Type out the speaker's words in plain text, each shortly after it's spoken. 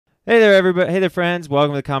Hey there, everybody. Hey there, friends.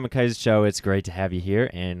 Welcome to the Comic Kaiser Show. It's great to have you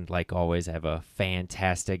here. And like always, I have a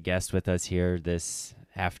fantastic guest with us here this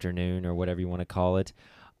afternoon or whatever you want to call it.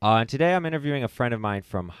 Today, I'm interviewing a friend of mine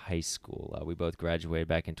from high school. We both graduated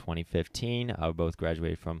back in 2015. We both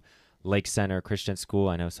graduated from Lake Center Christian School.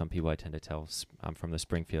 I know some people I tend to tell I'm from the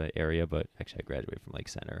Springfield area, but actually, I graduated from Lake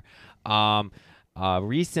Center.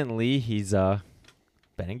 Recently, he's been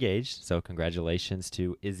engaged. So congratulations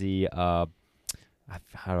to Izzy.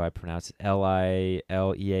 How do I pronounce it?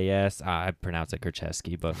 Lileas. I pronounce it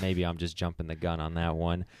Kurczewski, but maybe I'm just jumping the gun on that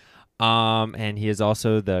one. And he is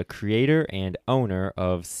also the creator and owner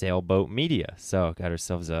of Sailboat Media. So got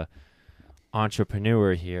ourselves a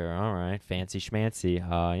entrepreneur here. All right, fancy schmancy.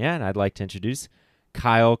 And I'd like to introduce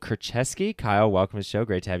Kyle Kurczewski. Kyle, welcome to the show.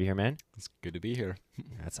 Great to have you here, man. It's good to be here.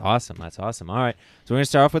 That's awesome. All right, so we're gonna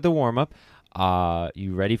start off with the warm up.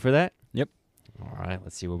 You ready for that? Yep. All right,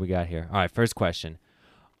 let's see what we got here. All right, first question.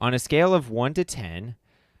 On a scale of 1 to 10,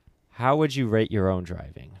 how would you rate your own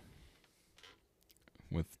driving?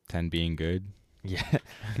 With 10 being good. Yeah,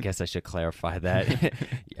 I guess I should clarify that.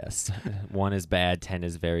 Yes, 1 is bad, 10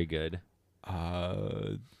 is very good.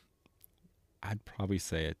 I'd probably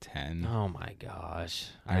say a 10. Oh my gosh,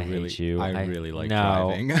 I really hate you. I really like no.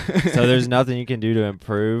 driving. So there's nothing you can do to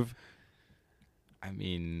improve? I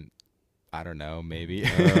mean, I don't know, maybe.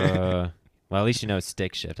 Well, at least you know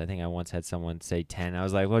stick shift. I think I once had someone say 10. I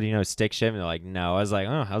was like, well, do you know stick shift? And they're like, no. I was like,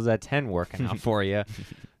 oh, how's that 10 working out for you? So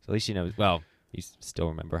at least you know, well, you still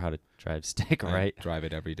remember how to drive stick, right? I drive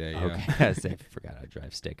it every day, yeah. Okay. I forgot how to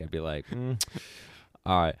drive stick. I'd be like,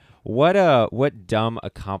 All right. What dumb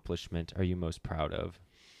accomplishment are you most proud of?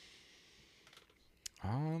 I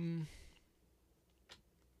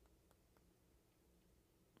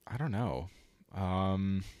don't know.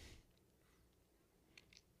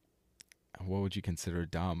 What would you consider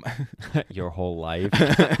dumb? Your whole life?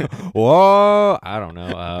 Whoa! I don't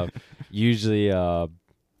know. Usually, I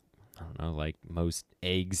don't know, like most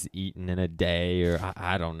eggs eaten in a day, or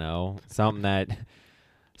I don't know, something that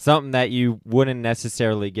you wouldn't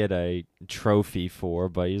necessarily get a trophy for,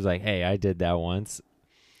 but you're like, hey, I did that once.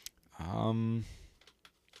 I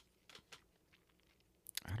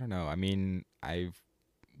don't know. I mean, I've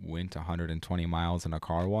went 120 miles in a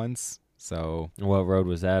car once, so. What road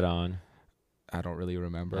was that on? I don't really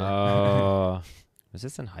remember. Oh, was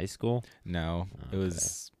this in high school? No, Okay. It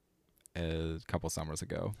was a couple summers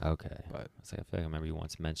ago. Okay, But I feel like I remember you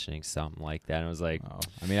once mentioning something like that. And I was like,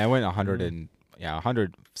 I mean, I went 100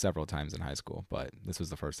 several times in high school, but this was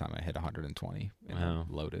the first time I hit 120 in a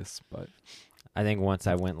Lotus. But I think once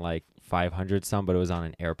I went like 500 some, but it was on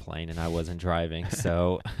an airplane and I wasn't driving.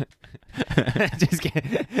 So just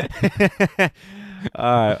kidding. All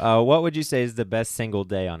right. What would you say is the best single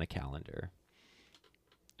day on a calendar?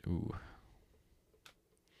 Ooh.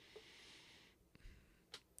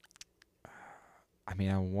 I mean,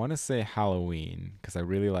 I want to say Halloween because I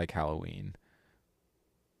really like Halloween,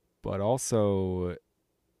 but also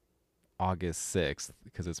August 6th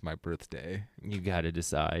because it's my birthday. You got to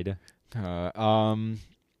decide.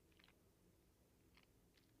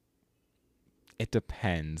 It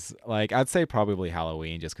depends. Like, I'd say probably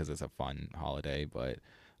Halloween just because it's a fun holiday, but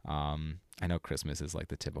I know Christmas is like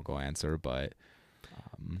the typical answer, but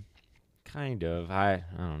kind of. I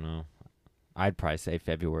don't know. I'd probably say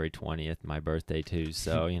February 20th, my birthday too.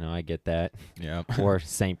 So, I get that. yeah. Or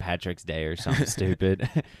St. Patrick's Day or something stupid.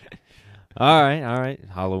 All right.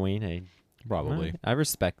 Halloween, hey. Probably. I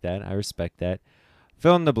respect that.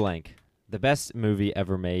 Fill in the blank. The best movie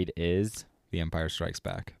ever made is The Empire Strikes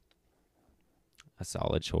Back. a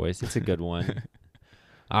solid choice. It's a good one.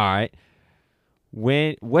 All right.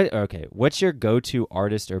 What's your go-to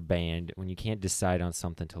artist or band when you can't decide on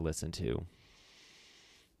something to listen to?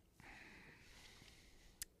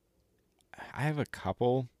 I have a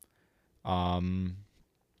couple. That's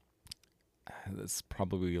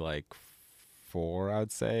probably like 4, I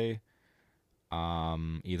would say.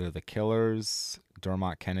 Either The Killers,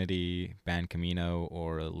 Dermot Kennedy, Ban Camino,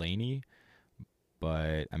 or Laney.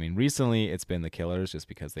 But, I mean, recently it's been The Killers just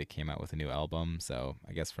because they came out with a new album. So,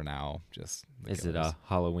 I guess for now, just The Is Killers. it a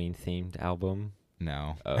Halloween-themed album?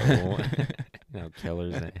 No. Oh. No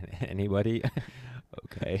Killers. Anybody?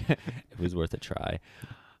 Okay. It was worth a try.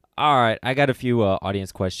 All right. I got a few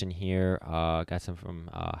audience question here. Got some from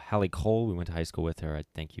Hallie Cole. We went to high school with her. I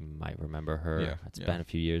think you might remember her. Yeah, It's been a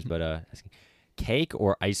few years. But cake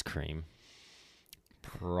or ice cream?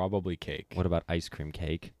 Probably cake. What about ice cream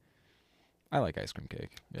cake? I like ice cream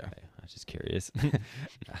cake. Yeah. Okay, I was just curious.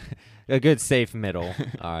 A good safe middle.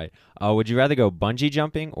 All right. Would you rather go bungee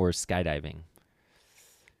jumping or skydiving?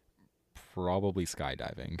 Probably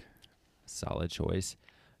skydiving. Solid choice.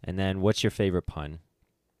 And then, what's your favorite pun?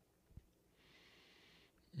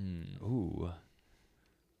 Ooh,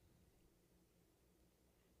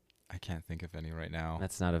 I can't think of any right now.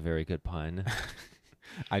 that's not a very good pun.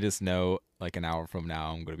 I just know like an hour from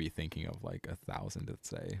now I'm gonna be thinking of like 1,000 to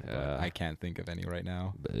say, but I can't think of any right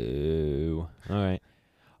now. Boo. All right.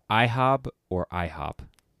 IHOB or IHOP?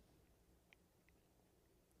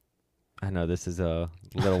 I know this is a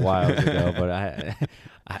little while ago, but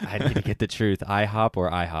I need to get the truth. IHOP or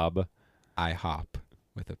IHOB? IHOP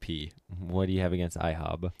with a P. What do you have against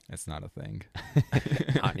IHOB? It's not a thing.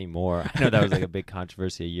 Not anymore. I know that was like a big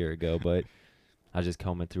controversy a year ago, but I was just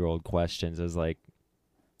combing through old questions. I was like,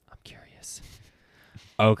 I'm curious.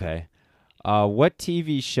 Okay. What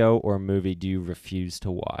TV show or movie do you refuse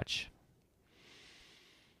to watch?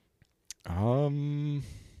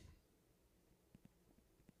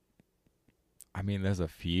 I mean, there's a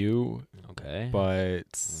few, Okay. but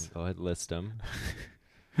Go ahead, list them.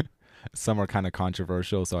 some are kind of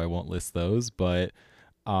controversial, so I won't list those. But,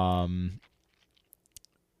 I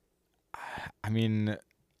mean,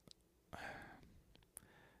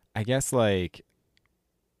 I guess like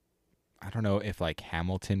I don't know if like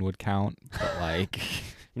Hamilton would count, but like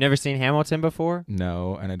You never seen Hamilton before?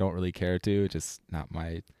 no, and I don't really care to. It's just not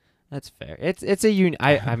my. That's fair. It's a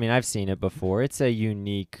I mean I've seen it before. It's a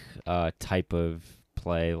unique type of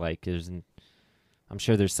play. Like I'm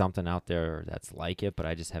sure there's something out there that's like it, but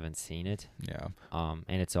I just haven't seen it. Yeah.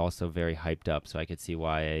 And it's also very hyped up, so I could see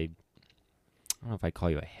why I don't know if I call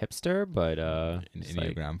you a hipster, but An just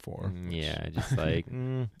like, Enneagram 4. yeah, just like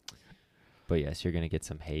But yes, you're gonna get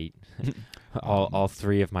some hate. all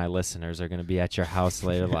three of my listeners are gonna be at your house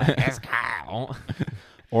later like, "It's Kyle."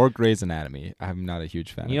 Or Grey's Anatomy. I'm not a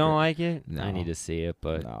huge fan. You of don't Grey- like it? No. I need to see it,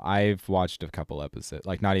 but No, I've watched a couple episodes,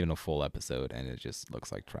 like not even a full episode, and it just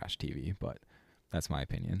looks like trash TV. But that's my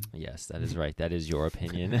opinion. yes, that is right. That is your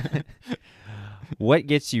opinion. What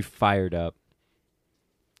gets you fired up?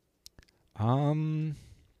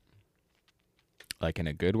 Like in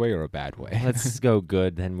a good way or a bad way? Let's go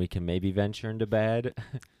good, then we can maybe venture into bad.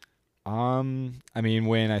 I mean,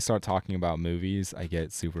 when I start talking about movies, I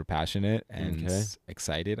get super passionate and Okay.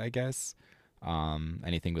 excited, I guess.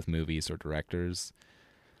 Anything with movies or directors.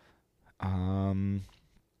 I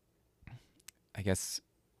guess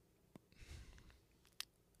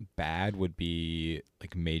bad would be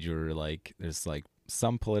like major, like there's like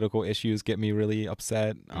some political issues get me really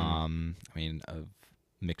upset. I mean, a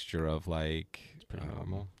mixture of like It's pretty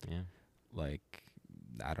normal. Yeah. like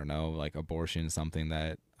I don't know, like abortion, something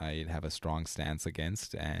that I have a strong stance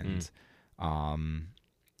against, and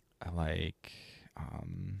I like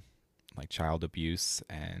child abuse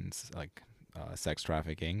and like sex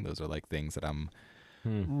trafficking. Those are like things that I'm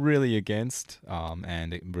really against,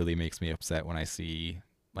 and it really makes me upset when I see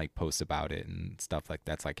like posts about it and stuff like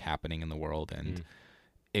that's like happening in the world, and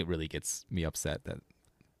it really gets me upset that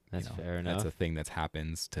That's fair enough. that's a thing that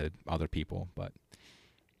happens to other people. But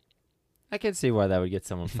I can see why that would get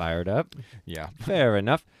someone fired up. yeah. Fair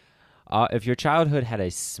enough. If your childhood had a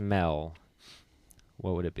smell,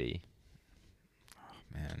 what would it be?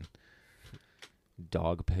 Man,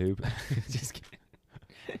 Dog poop. Just kidding.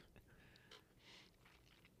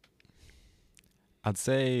 I'd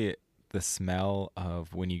say the smell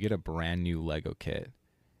of when you get a brand new Lego kit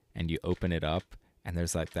and you open it up and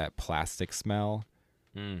there's like that plastic smell,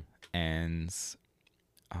 and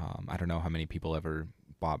I don't know how many people ever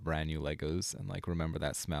bought brand new Legos and like remember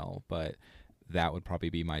that smell, but that would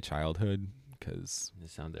probably be my childhood because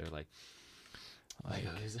It sounded like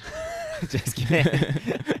Legos. Just kidding.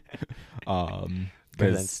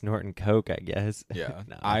 Better than snorting coke, I guess. yeah,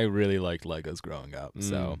 No. I really liked Legos growing up.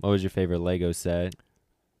 So what was your favorite Lego set,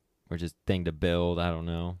 or just thing to build? I don't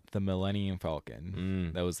know. the Millennium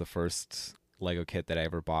Falcon, that was the first Lego kit that I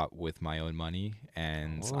ever bought with my own money,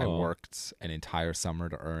 and I Oh. worked an entire summer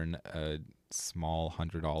to earn a small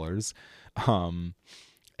 $100.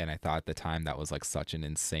 And I thought at the time that was like such an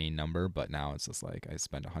insane number, but now it's just like I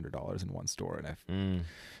spent $100 in one store, and I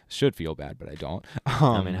should feel bad, but I don't.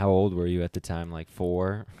 I mean, how old were you at the time? Like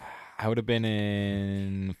 4? I would have been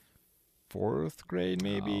in 4th grade,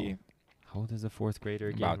 maybe. How old is a 4th grader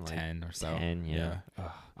again? About Like 10 or so. 10, yeah.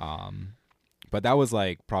 But that was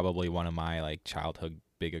like probably one of my like childhood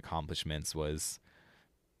big accomplishments was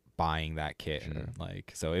buying that kit. Sure. And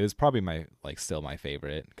like, so it was probably my like still my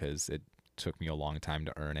favorite because it took me a long time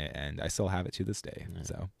to earn it, and I still have it to this day. Yeah.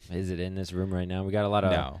 So Is it in this room right now? We got a lot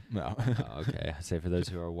of no. Oh, okay. I say for those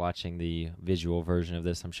who are watching the visual version of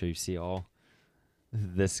this, I'm sure you see all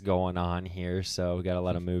this going on here. So we got a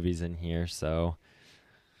lot of movies in here. So,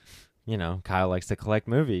 you know, Kyle likes to collect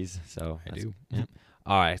movies. So I that's- do. yeah.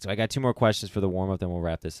 All right, so I got 2 more questions for the warm-up, then we'll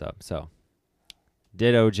wrap this up. So,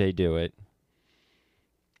 did OJ do it?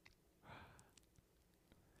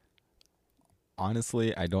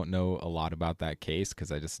 Honestly, I don't know a lot about that case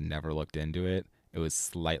because I just never looked into it. It was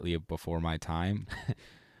slightly before my time.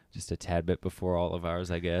 Just a tad bit before all of ours,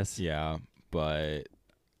 I guess. Yeah, but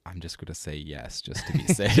I'm just gonna say yes, just to be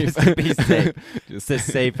safe. Just to be safe. Just It's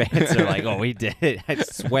a safe answer. Like, oh, we did it. I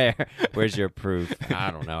swear. Where's your proof? I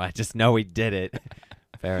don't know. I just know we did it.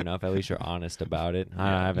 Fair enough. At least you're honest about it.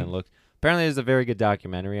 I haven't looked. Apparently, there's a very good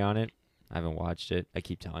documentary on it. I haven't watched it. I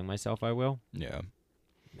keep telling myself I will. Yeah.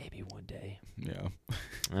 Maybe one day. Yeah.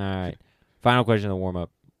 All right. Final question of the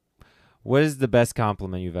warm-up. What is the best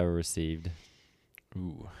compliment you've ever received?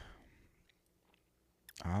 Ooh.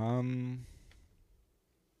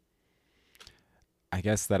 I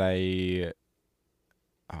guess that I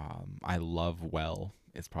love well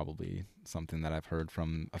is probably something that I've heard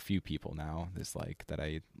from a few people now. Is like that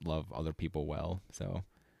I love other people well. So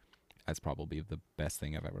that's probably the best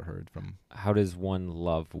thing I've ever heard from. How does one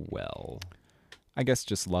love well? I guess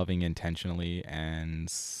just loving intentionally and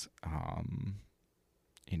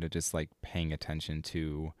just like paying attention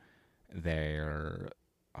to their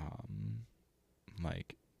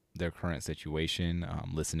like their current situation,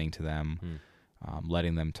 listening to them,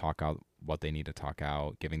 letting them talk out what they need to talk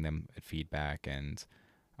out, giving them feedback, and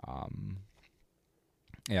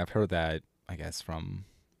I've heard that I guess from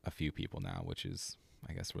a few people now, which is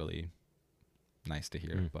I guess really nice to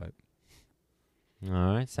hear. But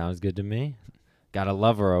all right, sounds good to me. Got a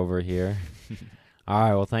lover over here. All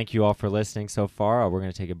right, well, thank you all for listening so far. We're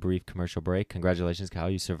going to take a brief commercial break. Congratulations, Kyle.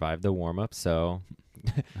 You survived the warm-up, so...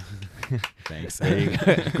 Thanks. There you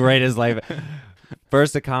go. Great as life.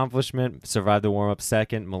 First accomplishment, survived the warm-up.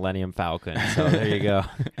 Second, Millennium Falcon. So there you go.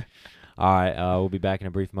 All right, we'll be back in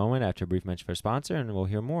a brief moment after a brief mention for a sponsor, and we'll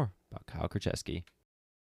hear more about Kyle Kurczewski.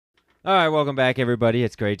 All right, welcome back, everybody.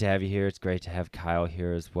 It's great to have you here. It's great to have Kyle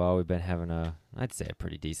here as well. We've been having I'd say a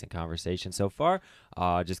pretty decent conversation so far.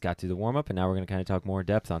 Just got through the warm-up, and now we're going to kind of talk more in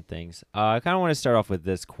depth on things. I kind of want to start off with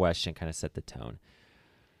this question, kind of set the tone.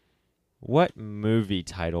 What movie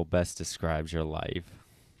title best describes your life?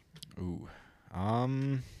 Ooh. Wow,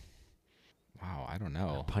 I don't know.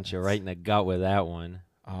 I'll punch you right in the gut with that one.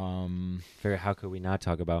 Figure how could we not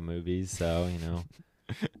talk about movies? So,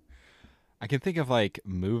 I can think of like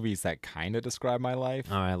movies that kind of describe my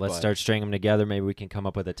life. All right, let's start stringing them together. Maybe we can come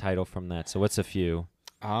up with a title from that. So what's a few?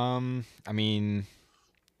 I mean,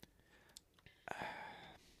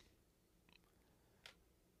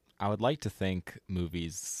 I would like to think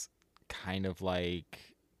movies kind of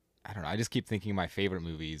like, I don't know. I just keep thinking my favorite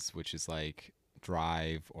movies, which is like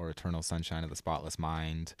Drive or Eternal Sunshine of the Spotless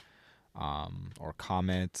Mind, or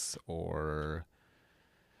Comet or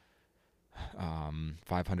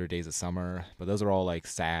 500 Days of Summer, but those are all like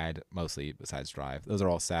sad, mostly besides Drive. Those are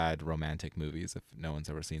all sad romantic movies if no one's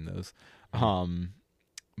ever seen those.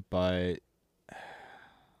 But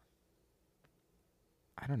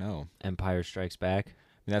I don't know. Empire Strikes Back. I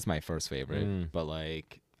mean, that's my first favorite, but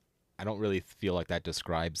like I don't really feel like that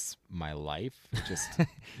describes my life. It's just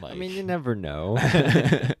like I mean, you never know.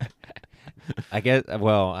 I guess,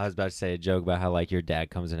 well, I was about to say a joke about how, like, your dad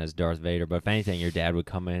comes in as Darth Vader, but if anything, your dad would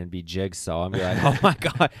come in and be Jigsaw and be like, oh, my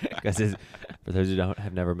God. Because for those who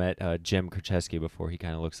have never met Jim Kurczewski before, he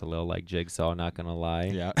kind of looks a little like Jigsaw, not going to lie.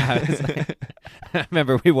 Yeah. I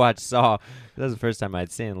remember we watched Saw. That was the first time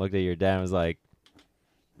I'd seen it, looked at your dad and was like,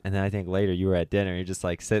 and then I think later you were at dinner, you're just,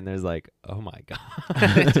 like, sitting there, like, oh, my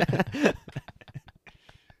God.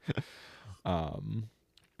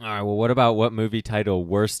 All right, well, what movie title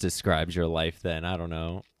worst describes your life then? I don't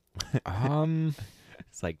know.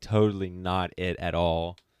 It's like totally not it at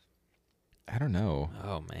all. I don't know.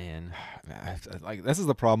 Oh, man. Like, this is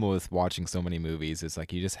the problem with watching so many movies. It's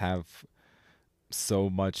like you just have so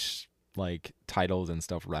much like titles and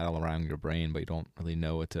stuff rattle around your brain, but you don't really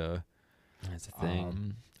know what to... That's the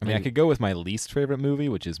thing. I mean, I could go with my least favorite movie,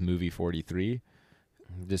 which is movie 43.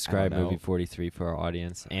 Describe movie 43 for our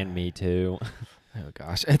audience, and me too. Oh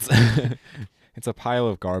gosh, it's it's a pile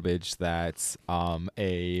of garbage that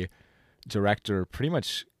a director pretty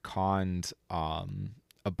much conned a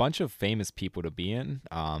bunch of famous people to be in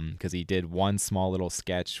because he did one small little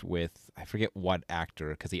sketch with I forget what actor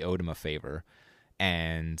because he owed him a favor,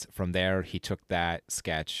 and from there he took that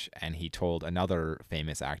sketch and he told another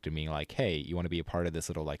famous actor being like, hey, you want to be a part of this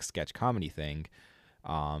little like sketch comedy thing,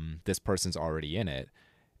 this person's already in it.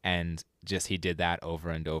 And just he did that over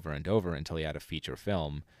and over and over until he had a feature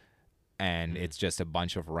film. And it's just a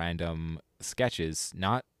bunch of random sketches,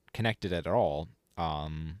 not connected at all,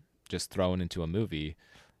 just thrown into a movie.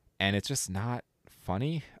 And it's just not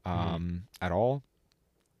funny at all.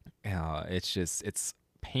 it's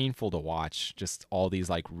painful to watch. Just all these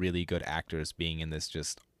like really good actors being in this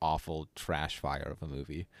just awful trash fire of a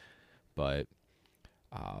movie. But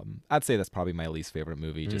I'd say that's probably my least favorite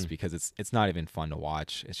movie, just because it's not even fun to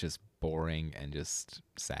watch. It's just boring and just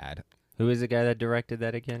sad. Who is the guy that directed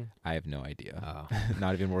that again? I have no idea. Oh.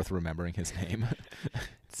 Not even worth remembering his name.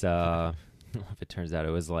 It's if it turns out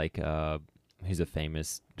it was like he's a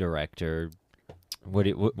famous director.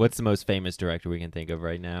 What's the most famous director we can think of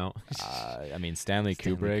right now? I mean, Stanley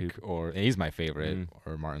Kubrick, or he's my favorite,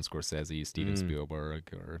 or Martin Scorsese, Steven Mm.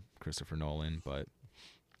 Spielberg, or Christopher Nolan. But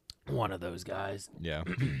One of those guys. yeah,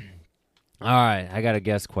 All right, I got a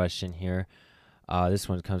guess question here. This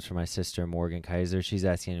one comes from my sister, Morgan Kaiser. She's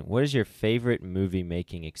asking, what is your favorite movie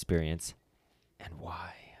making experience and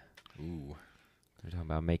why? ooh, We're talking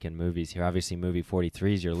about making movies here. Obviously, movie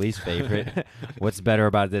 43 is your least favorite. What's better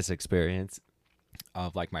about this experience?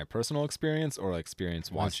 of like my personal experience or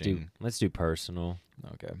experience watching. Let's do personal.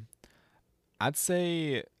 Okay, I'd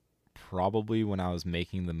say probably when I was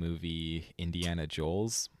making the movie Indiana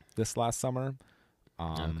Jones this last summer.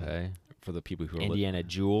 Okay. For the people who are Indiana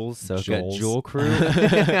Jewels. So it's got Jewels. Jewel Crew.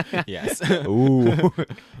 yes. Ooh.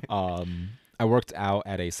 I worked out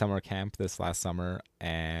at a summer camp this last summer,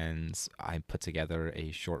 and I put together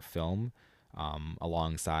a short film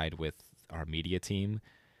alongside with our media team,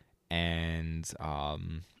 and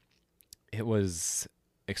it was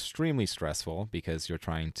extremely stressful because you're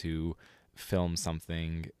trying to film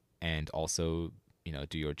something and also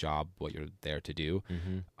do your job, what you're there to do,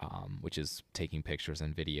 which is taking pictures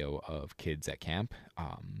and video of kids at camp.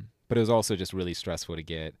 But it was also just really stressful to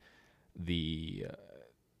get the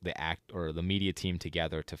act or the media team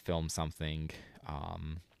together to film something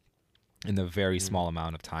in the very small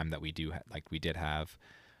amount of time that we did have.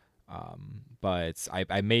 But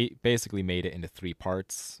I basically made it into 3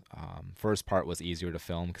 parts. First part was easier to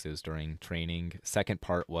film because it was during training. Second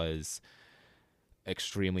part was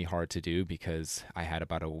extremely hard to do because I had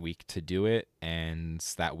about a week to do it, and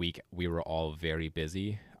that week we were all very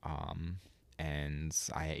busy. And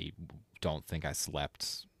I don't think I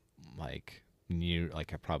slept I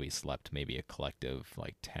probably slept maybe a collective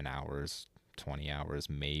 10 hours, 20 hours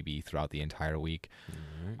maybe throughout the entire week.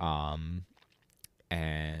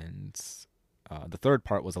 And the third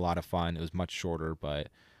part was a lot of fun. It was much shorter, but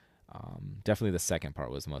definitely the second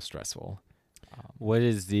part was the most stressful. What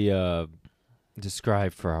is the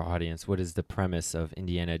describe for our audience? What is the premise of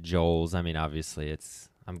Indiana Jones? I mean, obviously,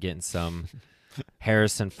 I'm getting some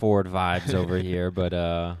Harrison Ford vibes over here, but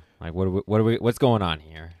what's going on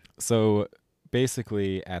here? So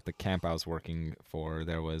basically, at the camp I was working for,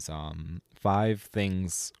 there was 5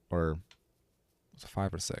 things, or was it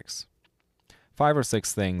 5 or 6? 5 or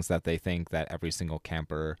 6 things that they think that every single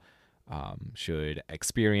camper should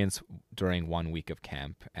experience during 1 week of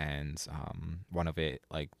camp. And one of it,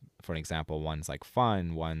 for example, one's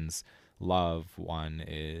fun, one's love, one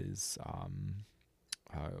is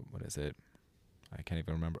what is it? I can't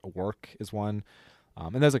even remember. Work is one,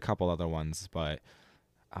 and there's a couple other ones, but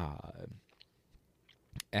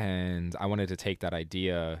and I wanted to take that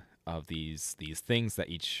idea of these things that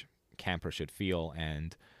each camper should feel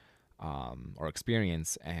and or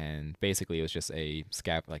experience, and basically it was just a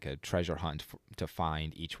treasure hunt to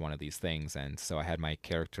find each one of these things. And so I had my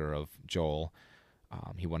character of Joel.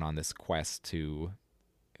 He went on this quest to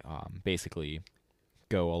basically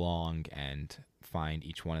go along and find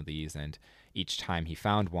each one of these, and each time he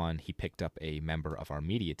found one, he picked up a member of our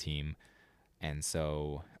media team. And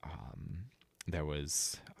so there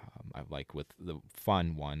was with the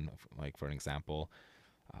fun one, for an example,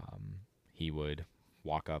 he would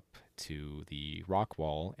walk up to the rock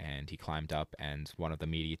wall, and he climbed up, and one of the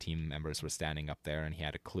media team members was standing up there, and he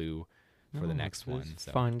had a clue for the next one.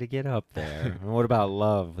 So fun to get up there. And what about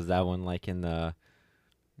love? Was that one in the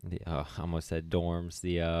I almost said dorms,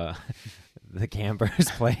 the campers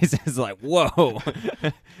place? Is whoa.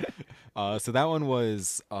 So that one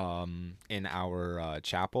was in our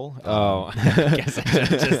chapel. I guess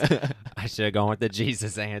I should have gone with the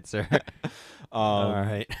Jesus answer. All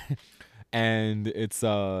right. And it's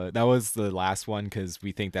that was the last one because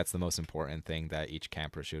we think that's the most important thing that each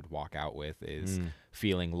camper should walk out with is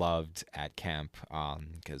feeling loved at camp.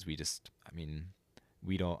 Because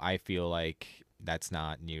I feel like that's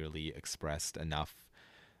not nearly expressed enough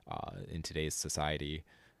in today's society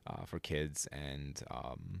for kids. And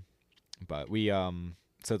but we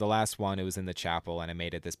so the last one, it was in the chapel, and I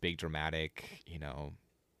made it this big dramatic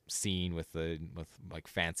scene with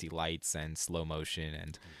fancy lights and slow motion,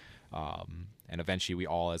 and eventually we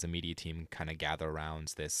all as a media team kind of gather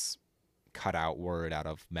around this cutout word out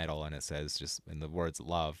of metal, and it says just in the words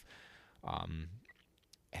love.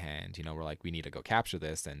 and we're like, we need to go capture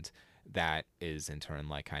this, and that is in turn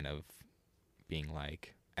like kind of being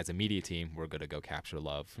like, as a media team, we're going to go capture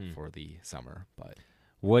love for the summer. But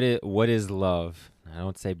what is love? I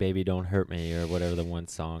don't say "Baby Don't Hurt Me" or whatever the one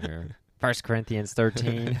song, or 1 Corinthians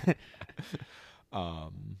 13.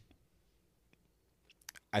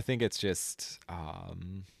 I think it's just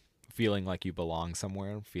feeling like you belong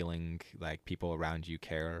somewhere, feeling like people around you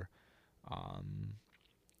care,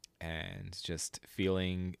 and just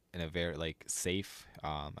feeling in a very like safe.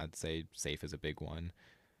 I'd say safe is a big one,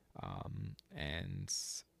 and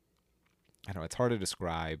I don't know. It's hard to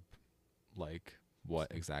describe like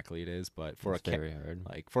what exactly it is, but for It's very hard.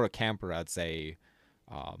 like for a camper, I'd say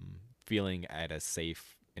feeling at a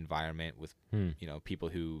safe environment with people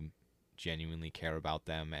who genuinely care about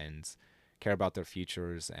them and care about their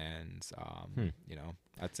futures, and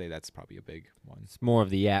I'd say that's probably a big one. It's more of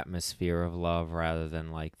the atmosphere of love rather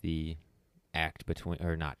than like the act between,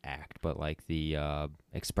 or not act, but like the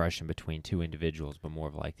expression between two individuals, but more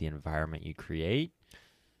of like the environment you create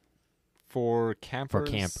For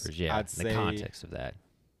campers, yeah, I'd in the say context of that.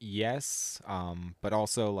 yes, but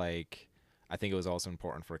also like I think it was also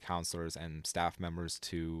important for counselors and staff members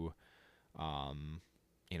to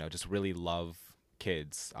just really love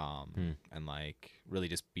kids, and like really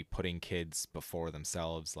just be putting kids before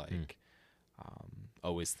themselves, like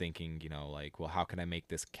always thinking, like, well, how can I make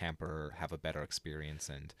this camper have a better experience,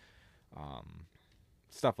 and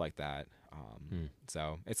stuff like that.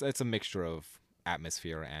 So it's a mixture of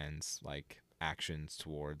atmosphere and like actions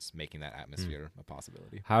towards making that atmosphere a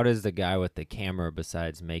possibility. How does the guy with the camera,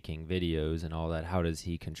 besides making videos and all that, how does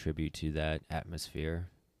he contribute to that atmosphere?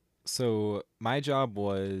 So my job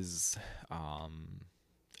was,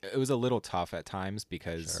 it was a little tough at times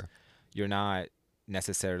because Sure. you're not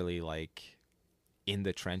necessarily like in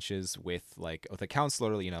the trenches with a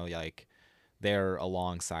counselor, like they're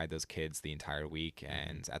alongside those kids the entire week.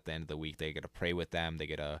 And at the end of the week, they get to pray with them. They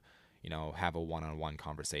get to, have a one-on-one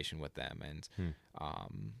conversation with them. And,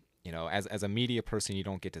 as a media person, you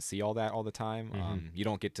don't get to see all that all the time. You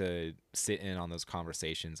don't get to sit in on those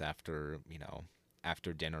conversations after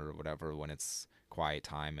dinner or whatever, when it's quiet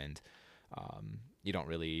time, and you don't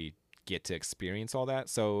really get to experience all that.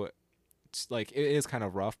 So it's like, it is kind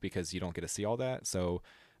of rough because you don't get to see all that. So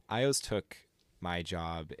I always took my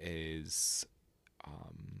job is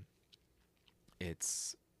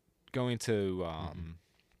it's going to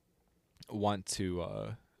want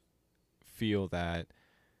to feel that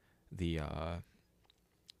the I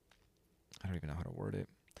don't even know how to word it.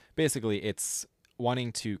 Basically, it's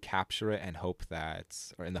wanting to capture it and hope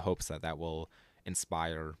that, or in the hopes that that will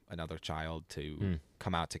inspire another child to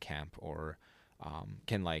come out to camp, or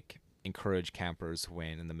can like encourage campers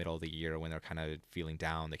when in the middle of the year, when they're kind of feeling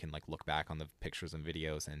down, they can like look back on the pictures and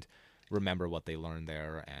videos and remember what they learned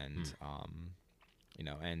there. And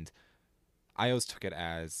and I always took it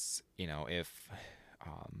as, if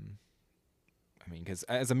because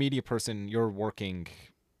as a media person, you're working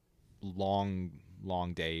long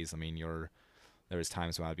days. I mean, there's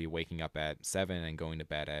times when I'd be waking up at 7 and going to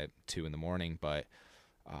bed at 2 in the morning, but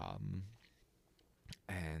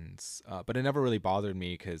but it never really bothered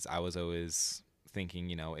me, because I was always thinking,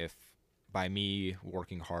 if by me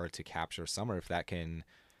working hard to capture summer, if that can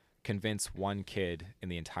convince one kid in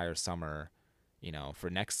the entire summer, for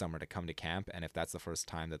next summer to come to camp, and if that's the first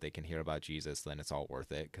time that they can hear about Jesus, then it's all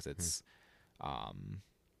worth it, because it's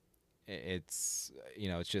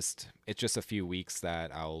just a few weeks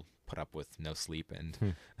that I'll put up with no sleep,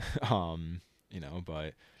 and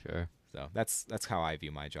but Sure. so that's how I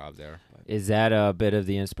view my job there. But Is that a bit of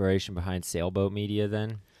the inspiration behind Sailboat Media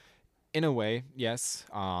then? in a way, yes.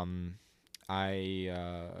 I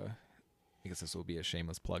guess this will be a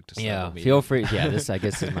shameless plug to Sailboat Media. Feel free. Yeah, this I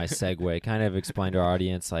guess is my segue. Kind of explain to our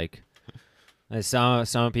audience, like,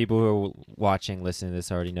 some people who are watching, listening to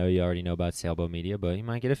this already know about Sailboat Media, but you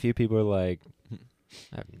might get a few people who are like,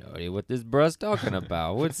 I have no idea what this bruh's talking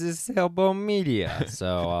about. What's this Sailboat Media?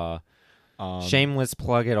 So, shameless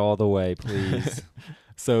plug it all the way, please.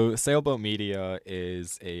 So Sailboat Media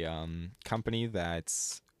is a company that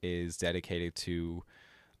is dedicated to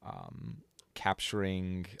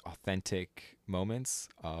capturing authentic moments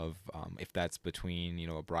of, if that's between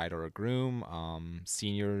a bride or a groom,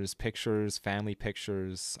 seniors pictures, family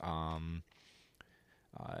pictures.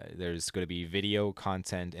 There's going to be video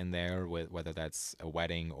content in there, with whether that's a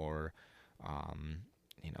wedding or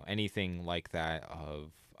anything like that,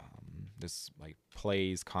 of just like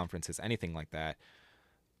plays, conferences, anything like that.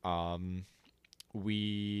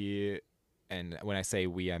 We, and when I say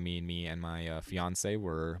we, I mean me and my fiance.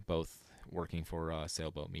 We're both working for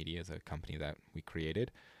Sailboat Media, as a company that we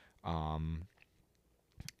created.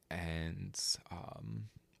 and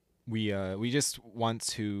we just want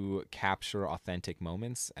to capture authentic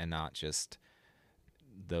moments and not just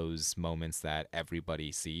those moments that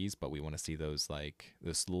everybody sees, but we want to see those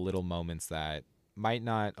little moments that might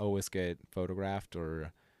not always get photographed,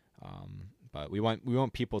 or but we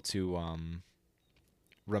want people to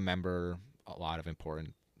remember a lot of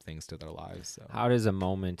important things to their lives. So How does a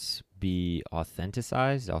moment be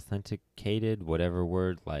authenticated, whatever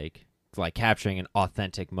word, like capturing an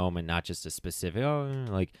authentic moment, not just a specific,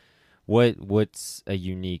 like what's a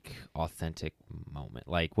unique authentic moment?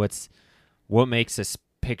 Like what makes a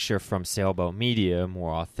picture from Sailboat Media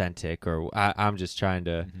more authentic? Or I'm just trying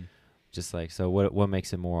to just like, so what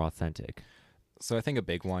makes it more authentic? So I think a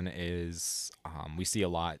big one is we see a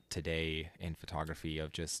lot today in photography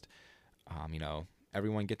of just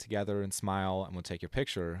everyone get together and smile and we'll take your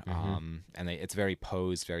picture. And it's very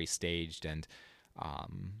posed, very staged. And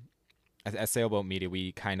at Sailboat Media,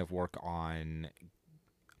 we kind of work on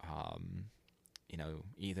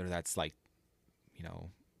either that's like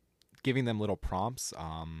giving them little prompts.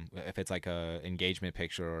 If it's like a engagement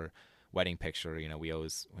picture or wedding picture, we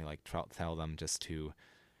like tell them just to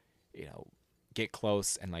get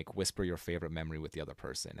close and like whisper your favorite memory with the other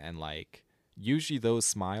person. And like usually those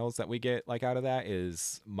smiles that we get like out of that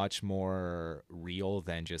is much more real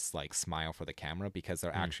than just like smile for the camera, because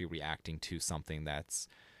they're actually reacting to something that's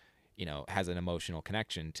has an emotional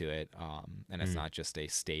connection to it, and it's not just a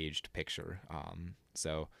staged picture.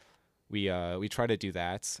 So we try to do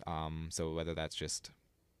that. So whether that's just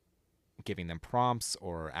giving them prompts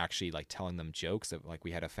or actually like telling them jokes. Like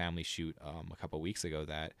we had a family shoot a couple of weeks ago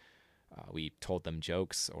that we told them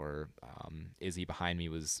jokes, or Izzy behind me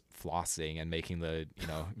was flossing and making the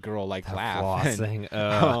girl like laugh. Flossing.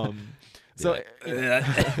 So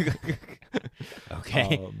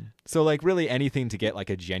okay. So like really anything to get like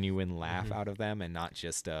a genuine laugh out of them, and not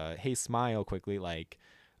just hey, smile quickly. Like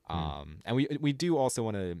and we do also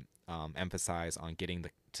want to emphasize on getting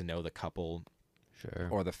to know the couple, Sure.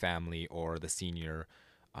 or the family or the senior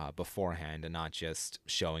beforehand, and not just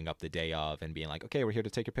showing up the day of and being like, okay, we're here to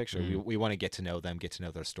take a picture. We want to get to know them, get to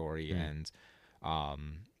know their story, and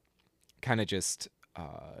kind of just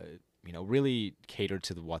really cater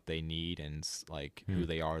to what they need and like who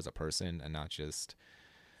they are as a person, and not just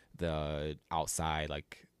the outside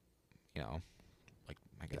like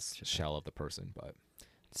I guess shell of the person. But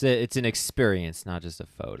It's an experience, not just a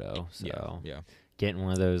photo. So yeah. getting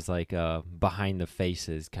one of those like behind the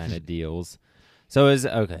faces kind of deals. So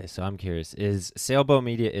so I'm curious, is Sailboat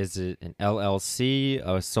Media, is it an LLC,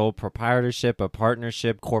 a sole proprietorship, a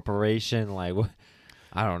partnership, corporation? Like what?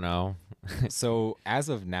 I don't know. So as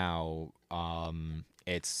of now,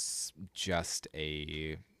 it's just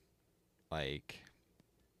a like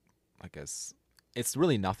I guess it's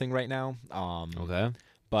really nothing right now. Okay.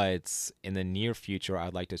 But in the near future,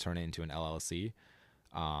 I'd like to turn it into an LLC.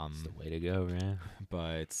 That's the way to go, man.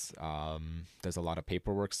 But there's a lot of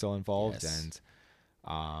paperwork still involved, Yes. and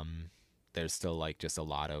there's still like just a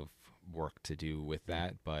lot of work to do with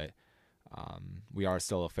that. But we are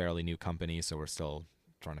still a fairly new company, so we're still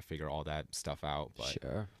trying to figure all that stuff out. But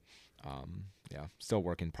Sure. yeah, still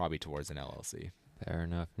working probably towards an LLC. Fair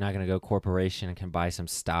enough. Not going to go corporation and can buy some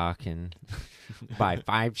stock and buy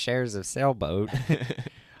 5 shares of Sailboat.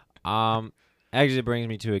 Actually brings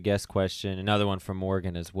me to a guest question, another one from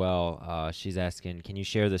Morgan as well. She's asking, can you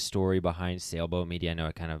share the story behind Sailboat Media? I know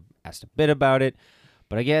I kind of asked a bit about it,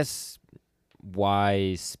 but I guess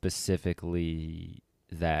why specifically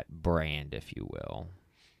that brand, if you will?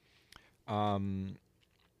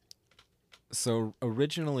 So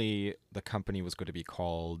originally the company was going to be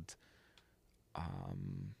called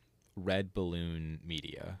Red Balloon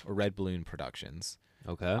Media, or Red Balloon Productions.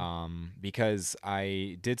 Okay. Because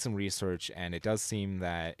I did some research, and it does seem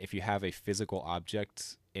that if you have a physical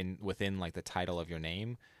object within like the title of your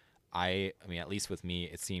name, I mean, at least with me,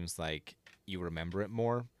 it seems like you remember it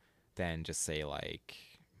more than just say like,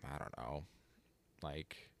 I don't know,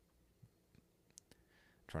 like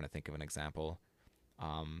trying to think of an example.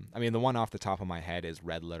 I mean, the one off the top of my head is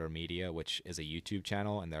Red Letter Media, which is a YouTube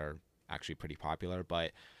channel, and they're actually pretty popular.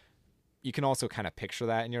 But you can also kind of picture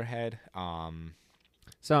that in your head.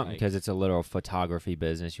 So, because it's a little photography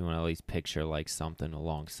business, you want to at least picture like something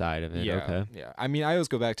alongside of it. Yeah, Okay. yeah. I mean, I always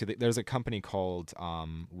go back to there's a company called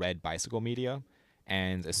Red Bicycle Media,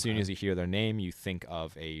 and as soon as you hear their name, you think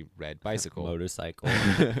of a red bicycle, motorcycle.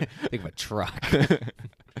 Think of a truck.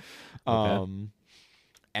 Okay.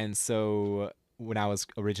 And so when I was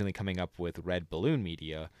originally coming up with Red Balloon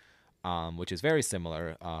Media, which is very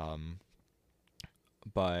similar,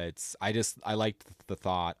 but I liked the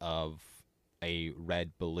thought of a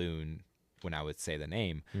red balloon when I would say the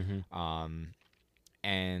name. Mm-hmm.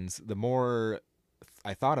 And the more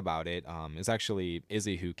I thought about it, it was actually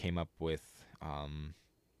Izzy who came up with,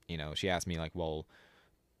 she asked me like, well,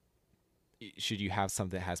 should you have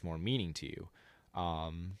something that has more meaning to you?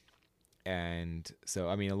 And so,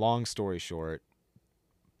 I mean, a long story short,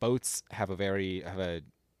 boats have a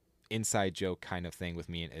inside joke kind of thing with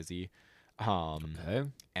me and Izzy. Okay.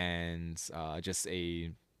 And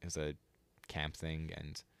it was a camp thing,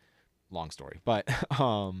 and long story, but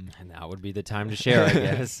And that would be the time to share, I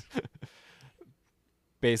guess.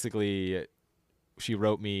 basically she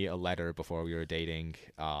wrote me a letter before we were dating,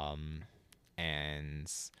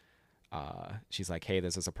 and she's like, hey,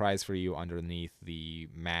 there's a surprise for you underneath the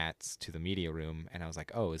mats to the media room. And I was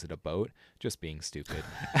like, oh, is it a boat? Just being stupid.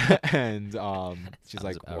 And she's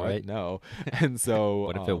like, what? Right. No. And so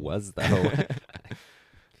What if it was, though?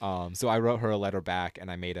 so I wrote her a letter back,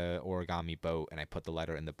 and I made a origami boat, and I put the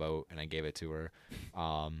letter in the boat, and I gave it to her.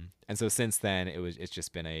 And so since then, it's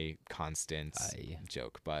just been a constant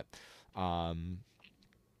joke. But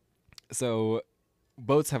so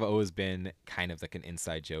boats have always been kind of like an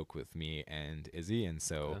inside joke with me and Izzy, and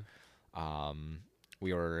so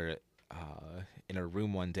we were in a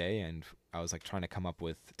room one day, and I was like trying to come up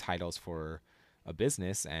with titles for a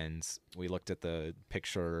business, and we looked at the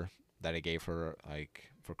picture that I gave her like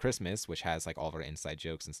for Christmas, which has like all of our inside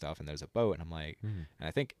jokes and stuff, and there's a boat, and I'm like, and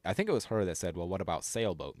I think it was her that said, well, what about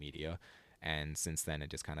sailboat media? And since then it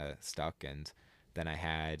just kind of stuck. And then I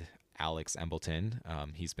had Alex Embleton.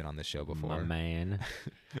 He's been on the show before. My man.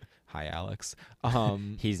 Hi, Alex.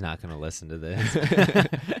 He's not going to listen to this.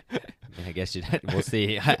 I guess we'll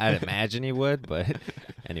see. I'd imagine he would, but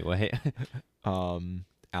anyway.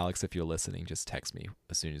 Alex, if you're listening, just text me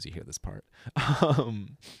as soon as you hear this part.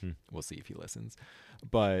 We'll see if he listens.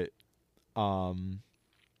 But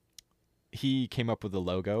he came up with the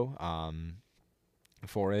logo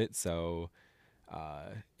for it. So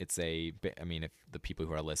it's if the people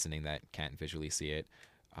who are listening that can't visually see it,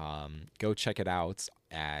 go check it out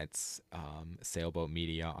at Sailboat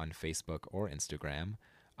Media on Facebook or Instagram.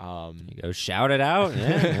 You go shout it out.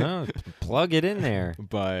 Yeah, plug it in there.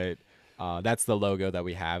 But that's the logo that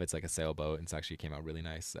we have. It's like a sailboat, and it actually came out really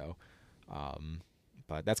nice. So,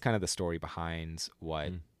 but that's kind of the story behind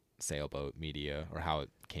what Sailboat Media, or how it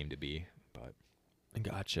came to be. But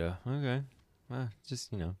gotcha. Okay. Well,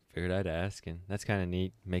 just figured I'd ask, and that's kind of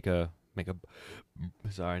neat. Make a.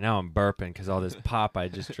 Sorry, now I'm burping because all this pop I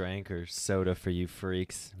just drank, or soda for you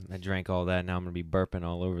freaks. I drank all that. Now I'm gonna be burping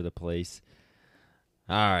all over the place.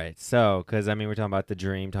 All right, so because we're talking about the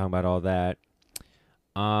dream, talking about all that.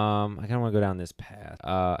 I kind of want to go down this path.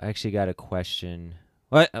 I actually got a question.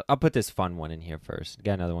 Well, I'll put this fun one in here first.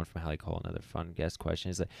 Got another one from Hallie Cole, another fun guest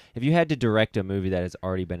question. Is like, if you had to direct a movie that has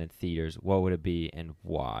already been in theaters, what would it be and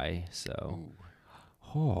why? So,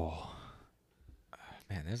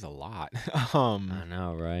 man, there's a lot. I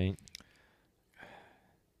know, right?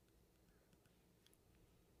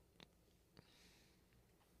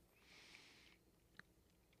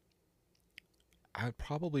 I would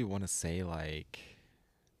probably want to say like,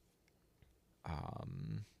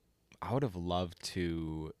 I would have loved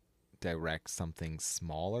to direct something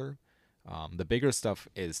smaller. The bigger stuff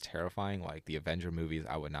is terrifying, like the Avenger movies.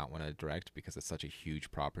 I would not want to direct because it's such a huge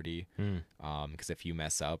property. Because if you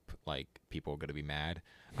mess up, like, people are gonna be mad.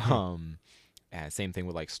 And same thing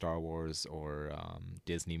with like Star Wars or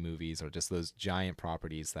Disney movies, or just those giant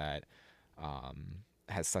properties that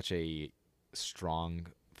has such a strong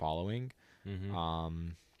following.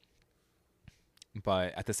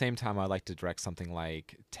 But at the same time, I like to direct something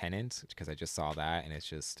like Tenet, because I just saw that, and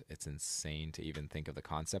it's insane to even think of the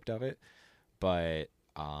concept of it. But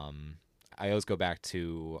I always go back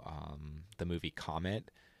to the movie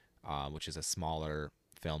Comet, which is a smaller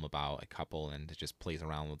film about a couple, and it just plays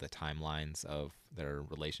around with the timelines of their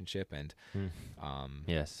relationship. And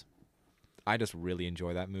yes, I just really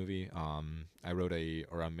enjoy that movie. I'm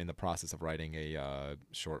in the process of writing a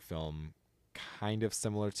short film kind of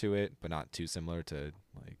similar to it, but not too similar to,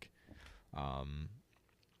 like, I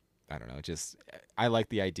don't know, just I like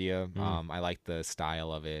the idea. I like the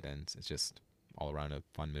style of it, and it's just all around a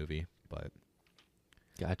fun movie. But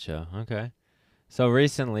gotcha. Okay. So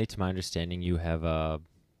recently, to my understanding, you have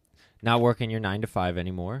not working your 9 to 5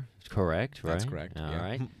 anymore. Correct, right? That's correct. All yeah.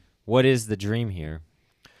 right. What is the dream here?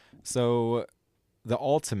 So the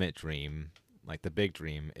ultimate dream, like the big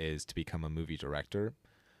dream, is to become a movie director.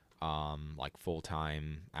 Like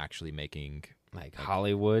full-time, actually making like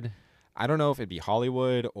Hollywood. I don't know if it'd be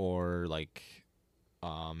Hollywood or like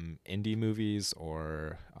indie movies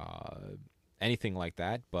or anything like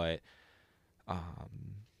that, but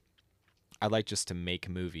I like just to make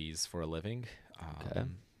movies for a living. Okay.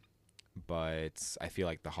 But I feel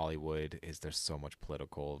like the Hollywood is there's so much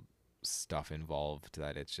political stuff involved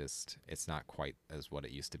that it's not quite as what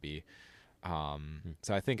it used to be. Hmm.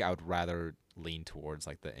 So I think I would rather lean towards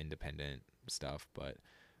like the independent stuff, but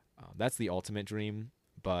that's the ultimate dream.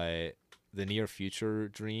 But the near future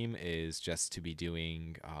dream is just to be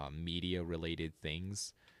doing media related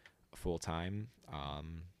things full time.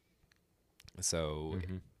 So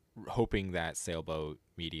Mm-hmm. hoping that sailboat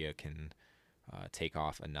media can take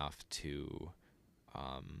off enough to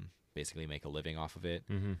basically make a living off of it.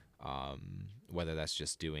 Mm-hmm. Whether that's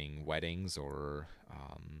just doing weddings or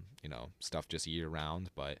stuff just year round,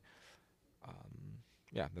 but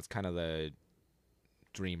yeah, that's kind of the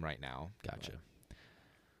dream right now. Gotcha.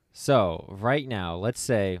 So right now, let's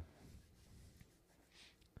say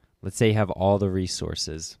you have all the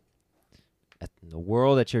resources in the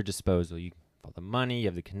world at your disposal. You have all the money, you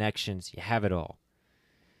have the connections, you have it all.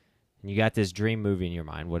 And you got this dream movie in your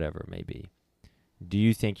mind, whatever it may be. Do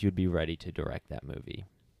you think you'd be ready to direct that movie?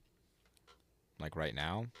 Like right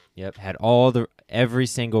now. Yep, had all the every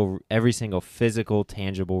single physical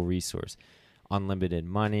tangible resource. Unlimited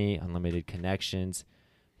money, unlimited connections.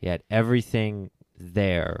 You had everything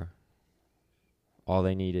there. All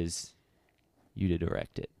they need is you to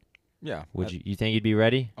direct it. Yeah. Would you think you'd be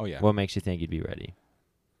ready? Oh yeah. What makes you think you'd be ready?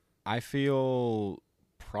 I feel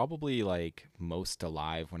probably like most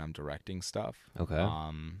alive when I'm directing stuff. Okay.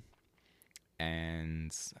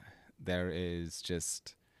 And there is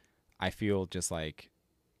just I feel just like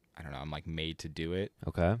I don't know, I'm like made to do it.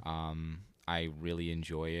 Okay. I really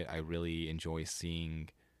enjoy it. I really enjoy seeing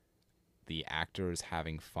the actors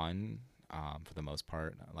having fun for the most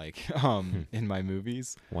part, like in my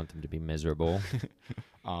movies. Want them to be miserable.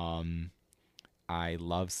 I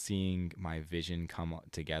love seeing my vision come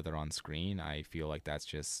together on screen. I feel like that's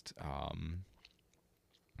just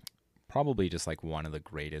probably just like one of the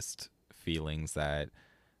greatest feelings that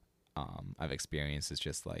I've experienced is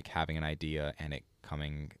just like having an idea and it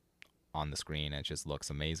coming on the screen. And it just looks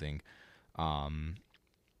amazing.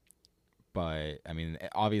 But I mean,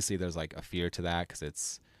 obviously there's like a fear to that because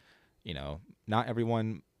it's, not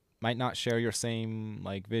everyone might not share your same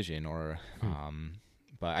like vision or,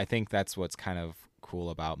 but I think that's what's kind of cool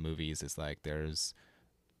about movies is like there's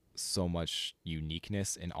so much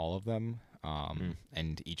uniqueness in all of them.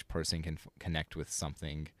 And each person can connect with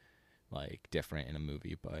something like different in a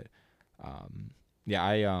movie. But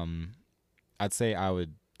yeah, I'd say I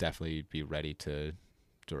would definitely be ready to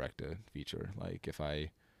direct a feature. Like if it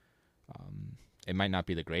might not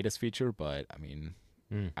be the greatest feature, but I mean,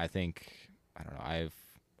 I think I don't know.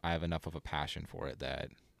 I have enough of a passion for it that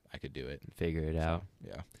I could do it. Figure it out.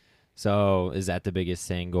 Yeah. So is that the biggest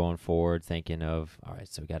thing going forward? Thinking of, all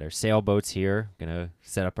right, so we got our sailboats here. Gonna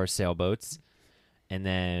set up our sailboats. And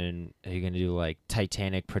then are you going to do like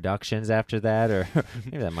Titanic Productions after that? Or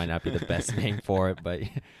maybe that might not be the best name for it, but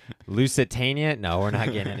Lusitania? No, we're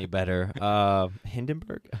not getting any better.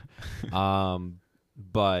 Hindenburg?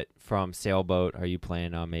 But from sailboat, are you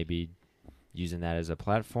planning on maybe using that as a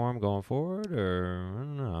platform going forward? Or I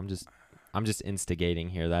don't know. I'm just instigating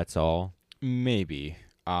here. That's all. Maybe.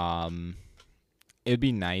 It'd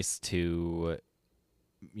be nice to,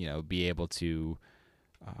 be able to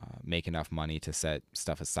make enough money to set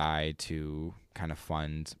stuff aside to kind of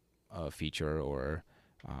fund a feature or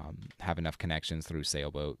have enough connections through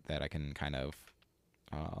sailboat that I can kind of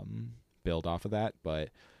build off of that. But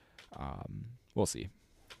we'll see.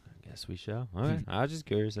 I guess we shall. All right. I was just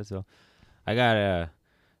curious. That's all. I got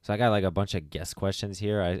like a bunch of guest questions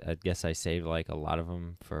here. I guess I saved like a lot of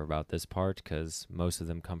them for about this part because most of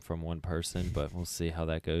them come from one person, but we'll see how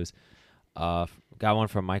that goes. Got one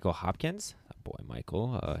from Michael Hopkins. Boy,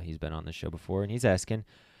 Michael. He's been on the show before, and he's asking,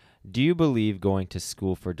 do you believe going to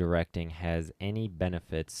school for directing has any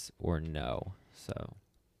benefits or no?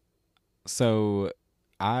 So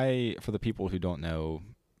for the people who don't know,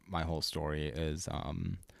 my whole story is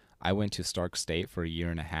I went to Stark State for a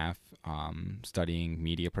year and a half studying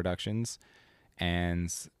media productions,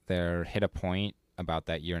 and there hit a point about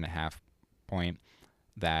that year and a half point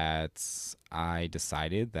that I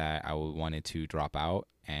decided that I wanted to drop out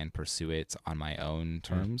and pursue it on my own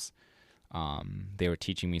terms. They were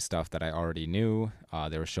teaching me stuff that I already knew.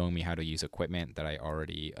 They were showing me how to use equipment that I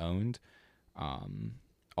already owned.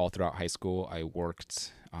 All throughout high school, I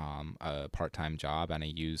worked a part-time job, and I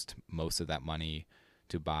used most of that money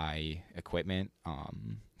to buy equipment.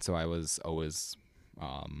 So I was always,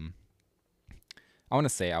 I want to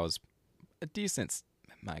say I was a decent,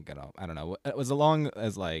 I don't know. It was along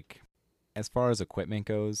as like, as far as equipment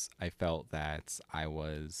goes, I felt that I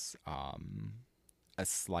was a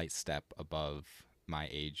slight step above my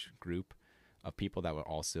age group of people that were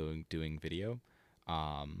also doing video.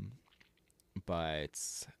 Um, but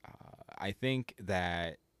I think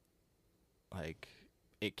that like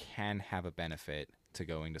it can have a benefit to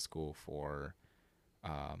going to school for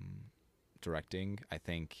um, directing. I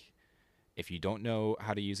think if you don't know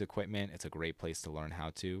how to use equipment, it's a great place to learn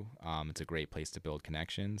how to. It's a great place to build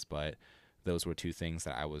connections, but those were two things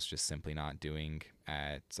that I was just simply not doing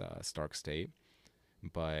at Stark State.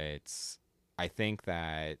 But I think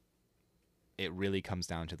that it really comes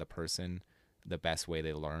down to the person, the best way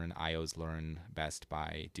they learn. I always learn best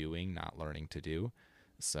by doing, not learning to do.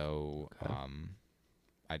 So Okay.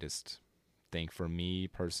 I just think for me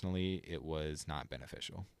personally, it was not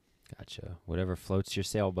beneficial. Gotcha. Whatever floats your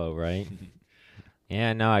sailboat, right?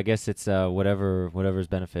 Yeah, no, I guess it's whatever's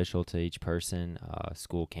beneficial to each person.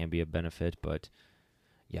 School can be a benefit, but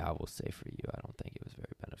yeah, I will say for you, I don't think it was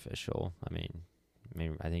very beneficial.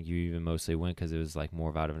 I think you even mostly went because it was like more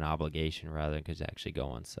of out of an obligation rather than because actually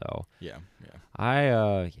going. So Yeah.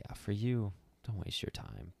 yeah, for you, don't waste your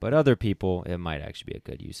time. But other people, it might actually be a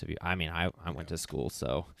good use of you. I went to school,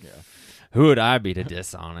 so Yeah. who would I be to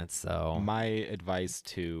diss on it? So My advice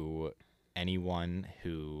to anyone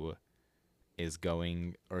who is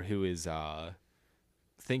going or who is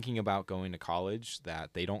thinking about going to college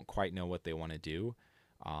that they don't quite know what they want to do.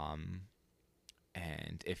 Um,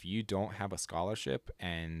 and if you don't have a scholarship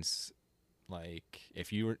and like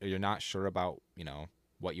if you're not sure about,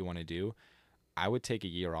 what you want to do, I would take a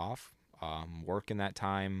year off, work in that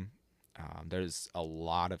time. There's a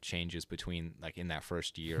lot of changes between like in that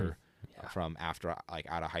first year yeah, from after like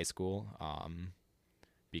out of high school.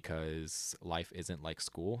 Because life isn't like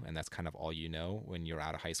school, and that's kind of all you know when you're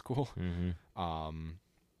out of high school. Um,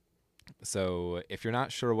 so if you're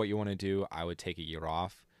not sure what you want to do, I would take a year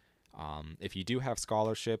off. If you do have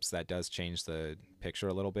scholarships, that does change the picture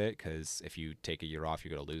a little bit because if you take a year off,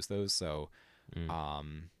 you're going to lose those. So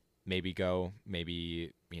maybe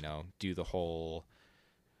do the whole,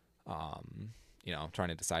 trying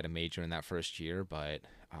to decide a major in that first year. But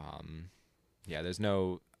yeah,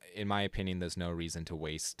 in my opinion, there's no reason to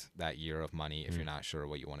waste that year of money if you're not sure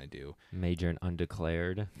what you want to do. major and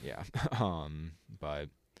undeclared. Yeah. But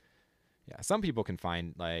yeah, some people can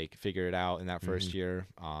figure it out in that first year,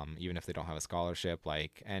 even if they don't have a scholarship.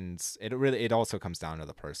 And it also comes down to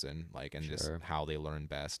the person, and just Sure. how they learn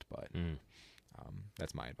best. But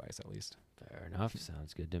that's my advice, at least. Fair enough.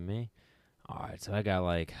 Sounds good to me. All right, so I got oh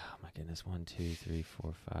my goodness, 1, 2, 3,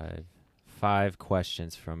 4, 5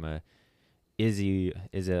 questions from a Izzy.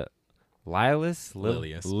 Is it Lilius?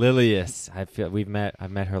 Lilius.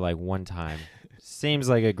 I've met her like one time. Seems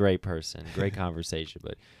like a great person, great conversation,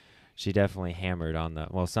 but she definitely hammered on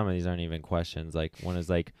some of these aren't even questions. Like one is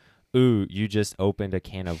like, ooh, you just opened a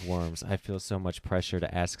can of worms. I feel so much pressure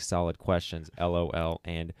to ask solid questions, LOL.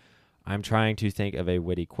 And I'm trying to think of a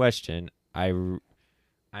witty question.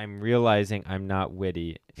 I'm realizing I'm not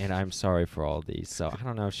witty, and I'm sorry for all these. So I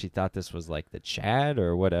don't know if she thought this was like the Chad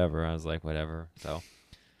or whatever. I was like, whatever. So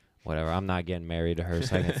whatever. I'm not getting married to her,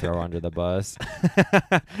 so I can throw her under the bus.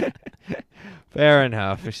 Fair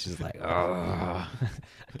enough. She's like, oh,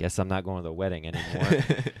 I guess I'm not going to the wedding anymore.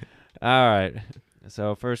 All right.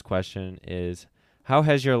 So first question is, how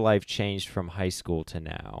has your life changed from high school to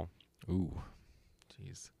now? Ooh,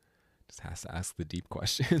 jeez. Just has to ask the deep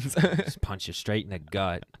questions. Just punch you straight in the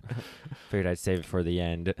gut. Figured I'd save it for the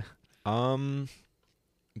end.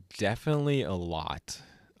 Definitely a lot.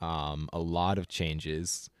 A lot of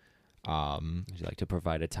changes. Would you like to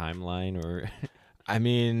provide a timeline or I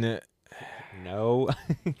mean, no?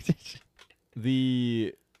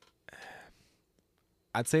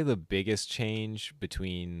 I'd say the biggest change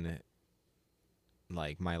between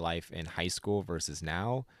like my life in high school versus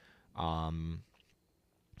now,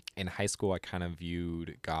 in high school I kind of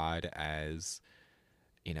viewed God as,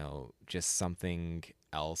 just something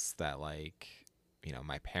else that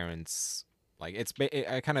my parents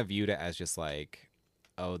I kind of viewed it as just like,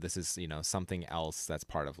 oh, this is, something else that's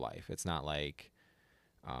part of life. It's not like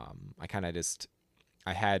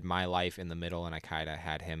I had my life in the middle and I kind of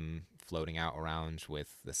had him floating out around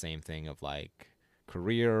with the same thing of like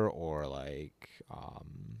career or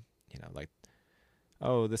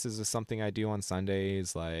oh, this is just something I do on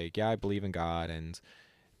Sundays. Like, yeah, I believe in God,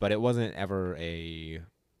 but it wasn't ever a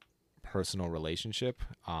personal relationship.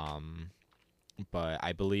 But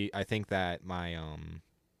I think that my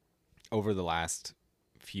over the last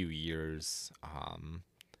few years,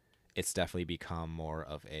 it's definitely become more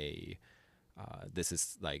of a this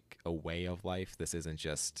is like a way of life. This isn't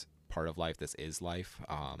just part of life. This is life.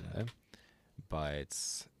 Okay.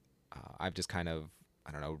 But I've just kind of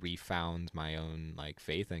I don't know, refound my own like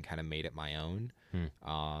faith and kind of made it my own. Hmm.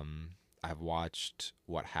 I've watched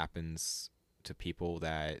what happens to people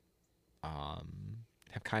that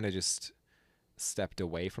have kind of just stepped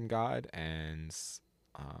away from God, and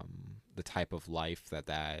the type of life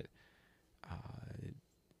that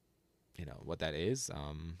what that is.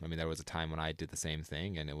 I mean, there was a time when I did the same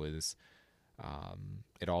thing, and it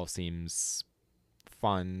all seems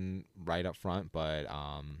fun right up front, but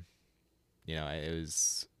it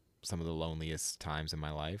was some of the loneliest times in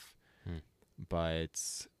my life. Hmm.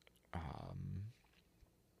 But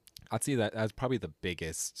I'd say that that's probably the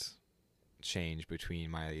biggest change between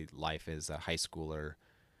my life as a high schooler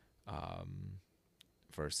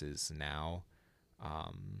versus now.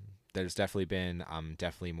 There's definitely been I'm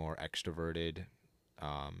definitely more extroverted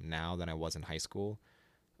now than I was in high school.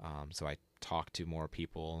 So I talk to more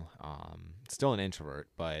people. Still an introvert,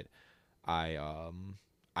 but I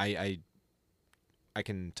I I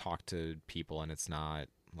can talk to people, and it's not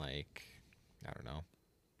like, I don't know,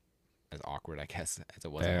 as awkward, I guess, as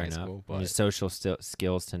it was in Fair high enough. school. And your But social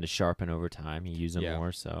skills tend to sharpen over time. You use them yeah,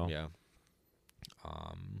 more, so yeah.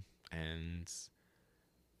 And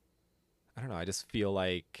I don't know. I just feel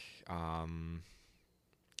like I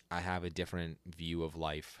have a different view of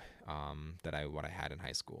life that what I had in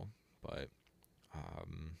high school. But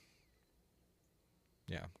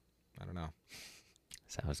yeah, I don't know.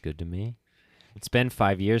 sounds good to me. It's been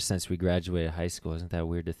 5 years since we graduated high school. Isn't that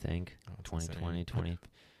weird to think? Oh, it's 2020, insane. 20.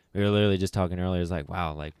 We were literally just talking earlier. It's like,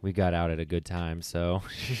 wow, like we got out at a good time. So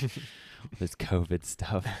this COVID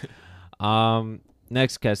stuff.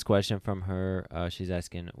 Next guest question from her. She's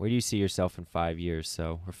asking, where do you see yourself in 5 years?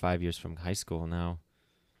 So we're 5 years from high school now.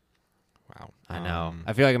 Wow. I know.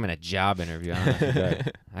 I feel like I'm in a job interview. I don't know if you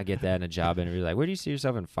got, I get that in a job interview. Like, where do you see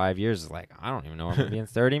yourself in 5 years? It's like, I don't even know where I'm going to be in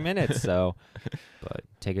 30 minutes. So, but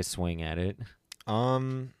take a swing at it.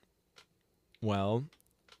 Well,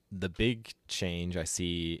 the big change I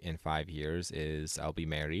see in 5 years is I'll be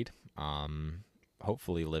married.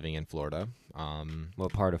 Hopefully living in Florida.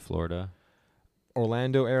 What part of Florida?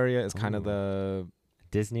 Orlando area is kind of Ooh.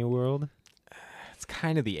 Disney World? it's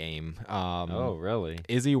kind of the aim. Oh, really?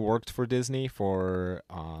 Izzy worked for Disney for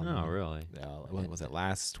Oh, really? what was it,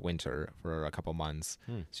 last winter for a couple months.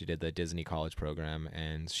 Hmm. She did the Disney college program,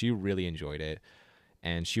 and she really enjoyed it.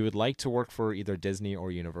 And she would like to work for either Disney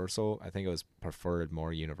or Universal. I think it was preferred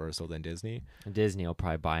more Universal than Disney. Disney will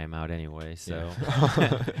probably buy him out anyway, so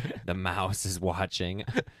Yeah. the mouse is watching.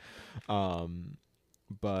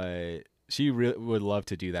 But she really would love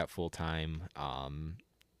to do that full time.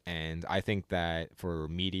 And I think that for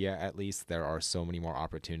media, at least, there are so many more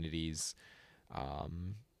opportunities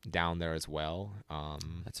down there as well.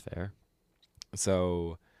 That's fair.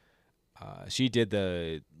 So she did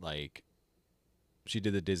the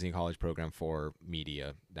Disney college program for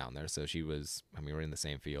media down there. So we're in the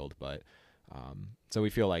same field, but so we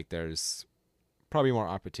feel like there's probably more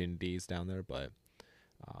opportunities down there, but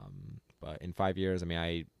in 5 years, I mean,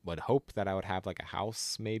 I would hope that I would have like a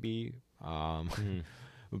house maybe.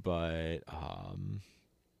 But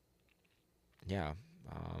yeah.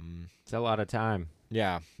 It's a lot of time.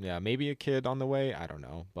 Yeah, maybe a kid on the way. I don't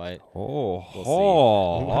know, but we'll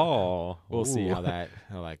see how that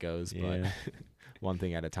goes. Yeah. But one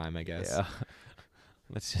thing at a time, I guess. Yeah.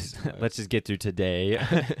 Let's just get through today.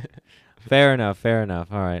 Fair enough. All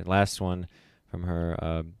right, last one from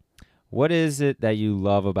her. What is it that you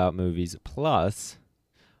love about movies? Plus,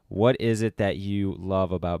 what is it that you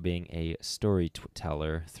love about being a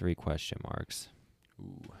storyteller? 3 question marks.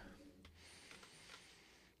 Ooh.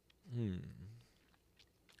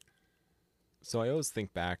 So I always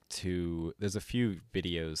think back to, there's a few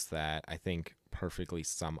videos that I think perfectly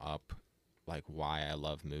sum up like why I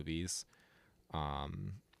love movies.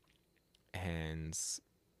 And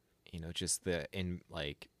just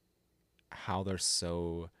how they're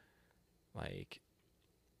so like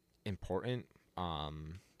important.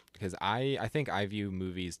 Because I think I view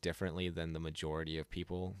movies differently than the majority of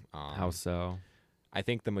people. How so? I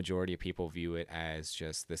think the majority of people view it as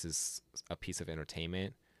just, this is a piece of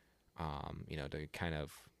entertainment, to kind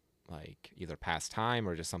of like either pass time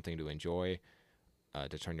or just something to enjoy,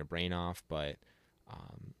 to turn your brain off. But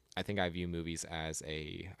I think I view movies as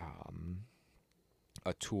a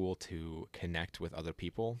tool to connect with other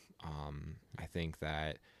people. I think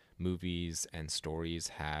that movies and stories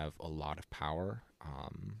have a lot of power,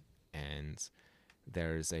 and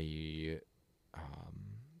there's a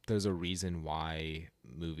reason why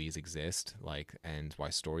movies exist, and why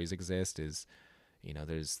stories exist is,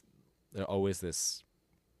 there's always this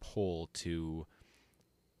pull to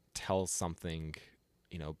tell something,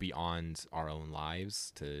 beyond our own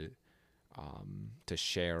lives, to to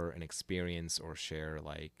share an experience or share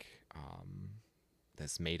like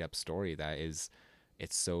this made up story that is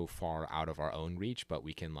it's so far out of our own reach, but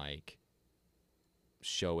we can like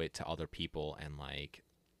show it to other people and like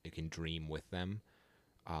you can dream with them.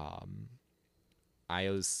 Um, I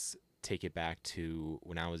always take it back to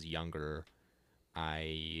when I was younger.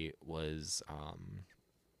 I was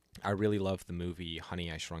I really loved the movie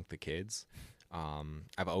Honey, I Shrunk the Kids.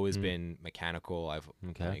 I've always been mechanical.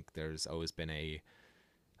 Okay. Like there's always been a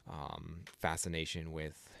fascination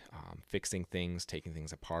with fixing things, taking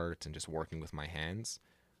things apart, and just working with my hands.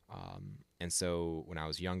 And so when I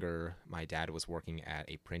was younger, my dad was working at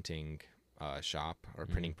a printing shop or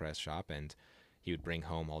printing press shop, and he would bring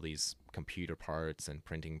home all these computer parts and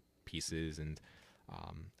printing pieces, and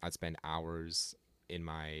I'd spend hours in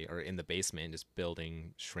the basement just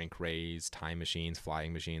building shrink rays, time machines,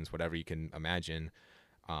 flying machines, whatever you can imagine.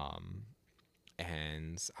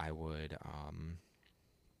 And I would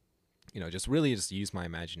just really just use my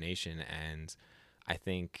imagination. And I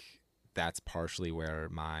think that's partially where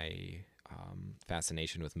my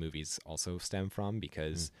fascination with movies also stem from,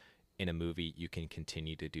 because in a movie you can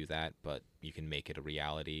continue to do that, but you can make it a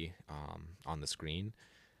reality on the screen.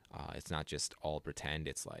 It's not just all pretend.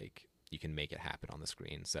 It's like you can make it happen on the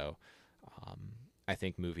screen. So I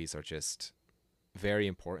think movies are just very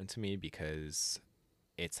important to me because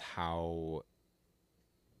it's how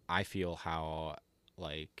I feel how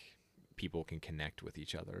like people can connect with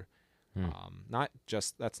each other.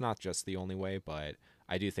 That's not just the only way, but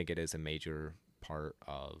I do think it is a major part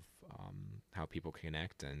of how people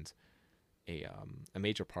connect, and a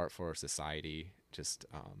major part for society just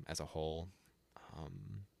as a whole.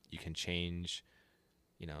 You can change,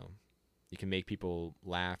 you can make people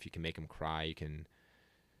laugh, you can make them cry, you can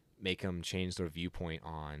make them change their viewpoint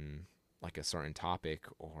on like a certain topic,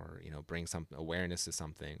 or bring some awareness to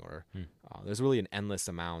something, or there's really an endless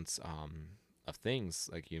amount of things.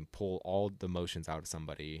 Like you can pull all the emotions out of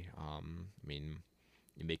somebody.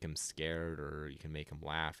 You make them scared, or you can make them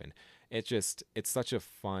laugh, and it's such a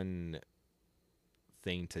fun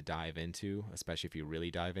thing to dive into, especially if you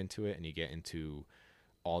really dive into it and you get into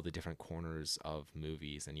all the different corners of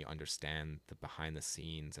movies and you understand the behind the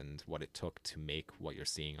scenes and what it took to make what you're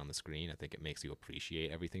seeing on the screen. I think it makes you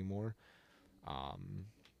appreciate everything more.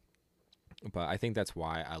 But I think that's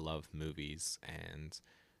why I love movies, and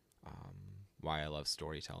why I love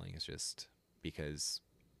storytelling is just because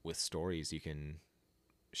with stories you can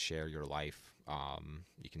share your life.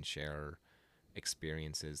 You can share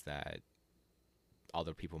experiences that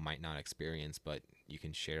other people might not experience, but you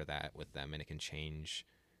can share that with them, and it can change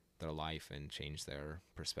their life and change their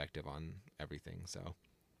perspective on everything. So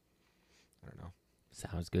I don't know.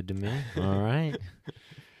 Sounds good to me. All right.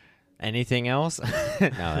 Anything else? No,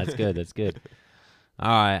 that's good. That's good. All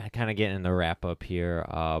right. Kind of getting the wrap up here.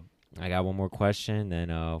 I got one more question, then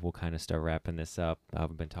we'll kind of start wrapping this up.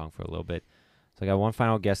 I've been talking for a little bit. So I got one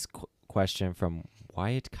final guest question from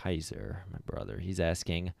Wyatt Kaiser, my brother. He's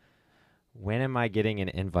asking, when am I getting an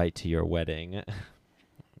invite to your wedding?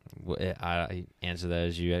 I answer that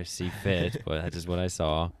as you see fit, but that's just what I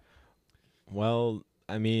saw. Well,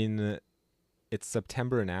 I mean, it's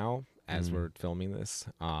September now as we're filming this,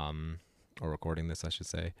 or recording this, I should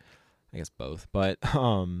say. I guess both. But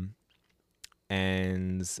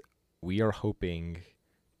and we are hoping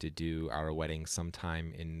to do our wedding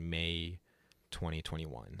sometime in May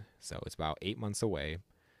 2021. So it's about 8 months away.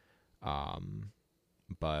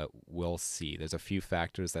 But we'll see. There's a few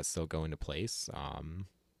factors that still go into place.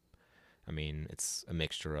 It's a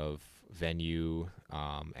mixture of venue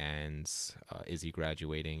and Izzy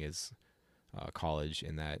graduating is college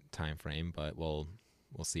in that time frame, but we'll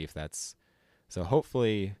see if that's so.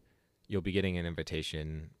 Hopefully, you'll be getting an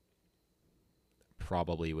invitation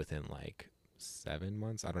probably within like 7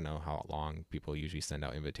 months. I don't know how long people usually send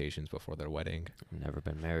out invitations before their wedding. I've never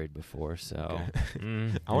been married before, so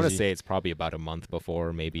I want to say it's probably about a month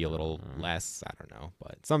before, maybe a little less. I don't know,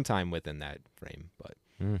 but sometime within that frame. But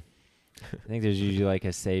I think there's usually like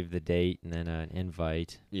a save the date and then an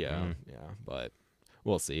invite. yeah, but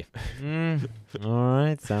we'll see. All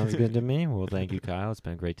right, sounds good to me. Well, thank you, Kyle. It's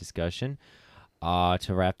been a great discussion. To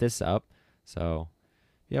wrap this up, so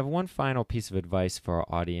if you have one final piece of advice for our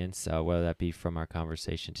audience, whether that be from our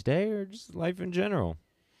conversation today or just life in general,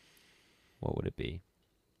 what would it be?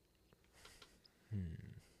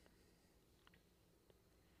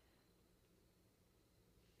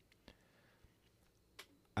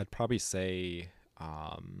 I'd probably say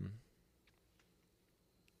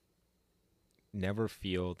never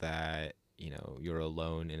feel that you're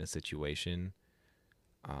alone in a situation,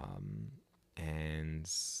 and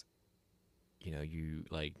you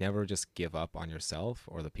like never just give up on yourself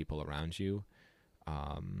or the people around you.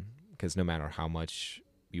 Because no matter how much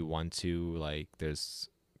you want to, like, there's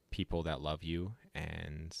people that love you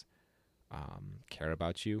and care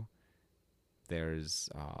about you. There's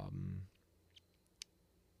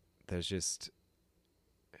just,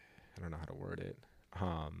 I don't know how to word it.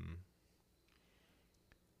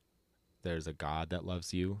 There's a God that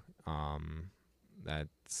loves you,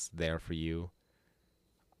 that's there for you.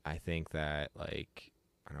 I think that, like,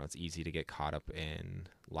 I don't know, it's easy to get caught up in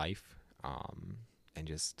life, and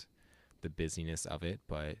just the busyness of it,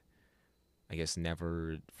 but I guess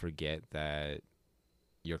never forget that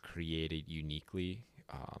you're created uniquely,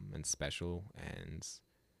 and special, and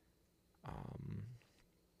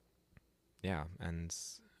yeah, and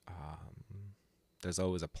there's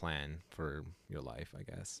always a plan for your life, I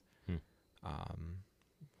guess. Um,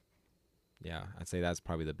 yeah, I'd say that's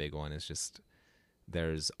probably the big one. Is just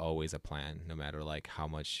there's always a plan, no matter like how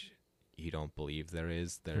much you don't believe there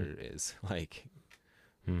is. There is like,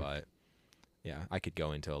 but yeah, I could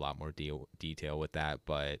go into a lot more detail with that,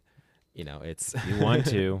 but it's If you want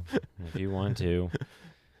to, if you want to.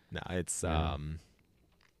 No, it's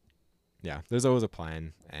yeah, there's always a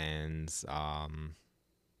plan, and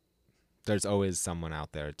there's always someone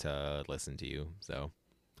out there to listen to you. So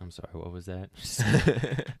I'm sorry, what was that?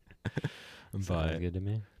 but Sounds good to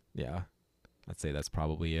me. yeah, I'd say that's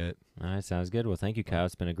probably it. All right, sounds good. Well, thank you, Kyle.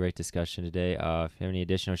 It's been a great discussion today. If you have any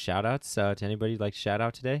additional shout-outs to anybody you'd like to shout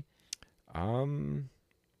out today?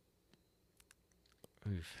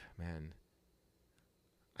 Man,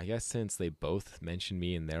 I guess since they both mentioned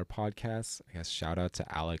me in their podcasts, I guess shout out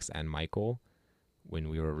to Alex and Michael when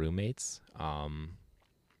we were roommates.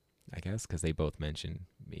 I guess because they both mentioned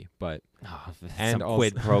me, but And some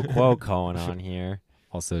quid pro quo going on here.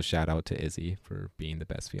 Also, shout out to Izzy for being the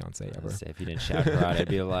best fiance ever. If you didn't shout her out, I'd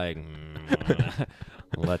be like,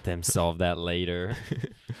 let them solve that later.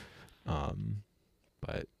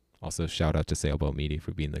 But also shout out to Sailboat Media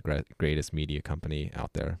for being the greatest media company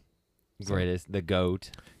out there. Greatest, the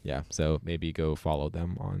GOAT. Yeah, so maybe go follow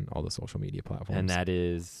them on all the social media platforms. And that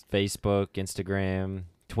is Facebook, Instagram,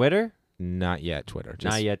 Twitter? Not yet Twitter.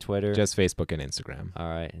 Not yet Twitter. Just Facebook and Instagram. All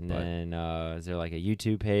right. And then is there like a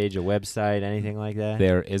YouTube page, a website, anything like that?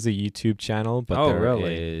 There is a YouTube channel, but there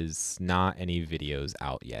really? is not any videos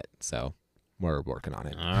out yet. So we're working on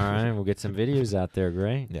it. All right. We'll get some videos out there.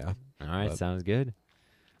 Great. Yeah. All right. Sounds good.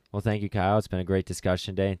 Well, thank you, Kyle. It's been a great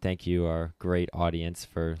discussion day. And thank you, our great audience,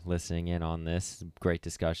 for listening in on this great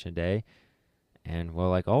discussion day. And, well,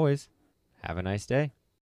 like always, have a nice day.